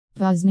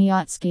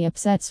Wozniacki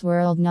upsets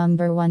world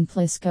number 1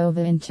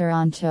 Pliskova in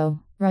Toronto.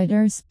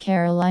 Reuters,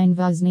 Caroline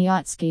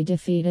Wozniacki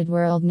defeated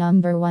world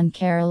number 1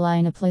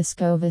 Carolina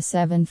Pliskova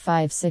 7-5,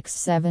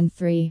 6-7,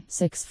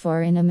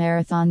 3-6-4 in a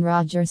Marathon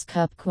Rogers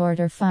Cup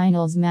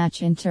quarter-finals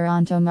match in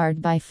Toronto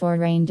marred by 4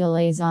 rain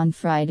delays on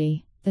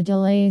Friday. The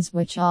delays,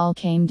 which all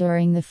came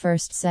during the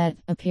first set,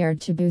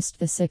 appeared to boost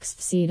the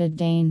 6th-seeded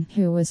Dane,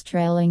 who was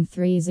trailing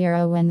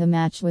 3-0 when the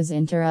match was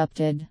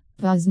interrupted.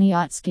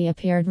 Wozniacki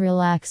appeared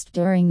relaxed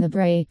during the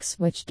breaks,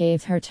 which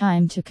gave her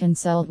time to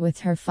consult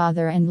with her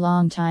father and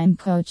longtime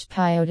coach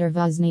Piotr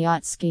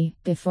Wozniacki,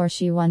 before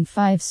she won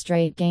 5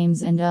 straight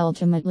games and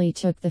ultimately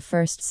took the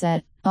first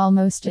set.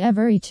 Almost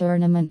every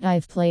tournament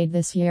I've played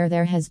this year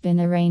there has been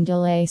a rain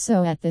delay,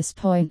 so at this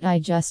point I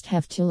just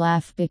have to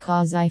laugh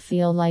because I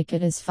feel like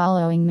it is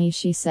following me,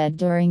 she said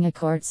during a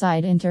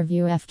courtside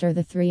interview after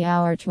the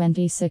 3-hour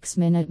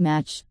 26-minute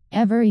match.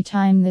 Every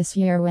time this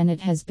year when it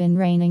has been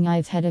raining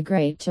I've had a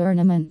great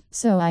tournament,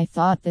 so I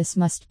thought this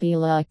must be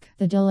luck.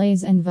 The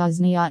delays and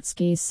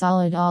Wozniacki's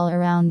solid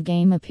all-around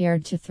game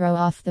appeared to throw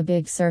off the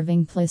big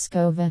serving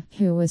Pliskova,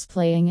 who was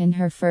playing in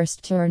her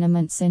first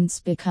tournament since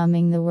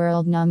becoming the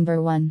world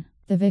number 1.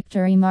 The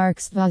victory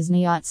marks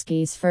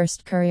Wozniacki's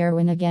first career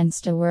win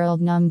against a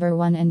world number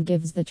 1 and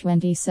gives the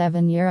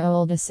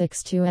 27-year-old a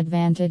 6-2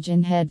 advantage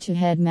in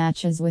head-to-head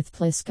matches with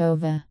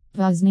Pliskova.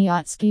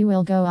 Wozniacki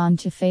will go on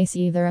to face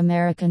either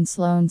American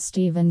Sloane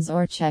Stephens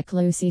or Czech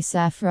Lucy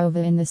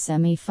Safrova in the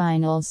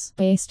semi-finals.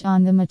 Based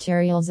on the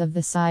materials of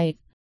the site,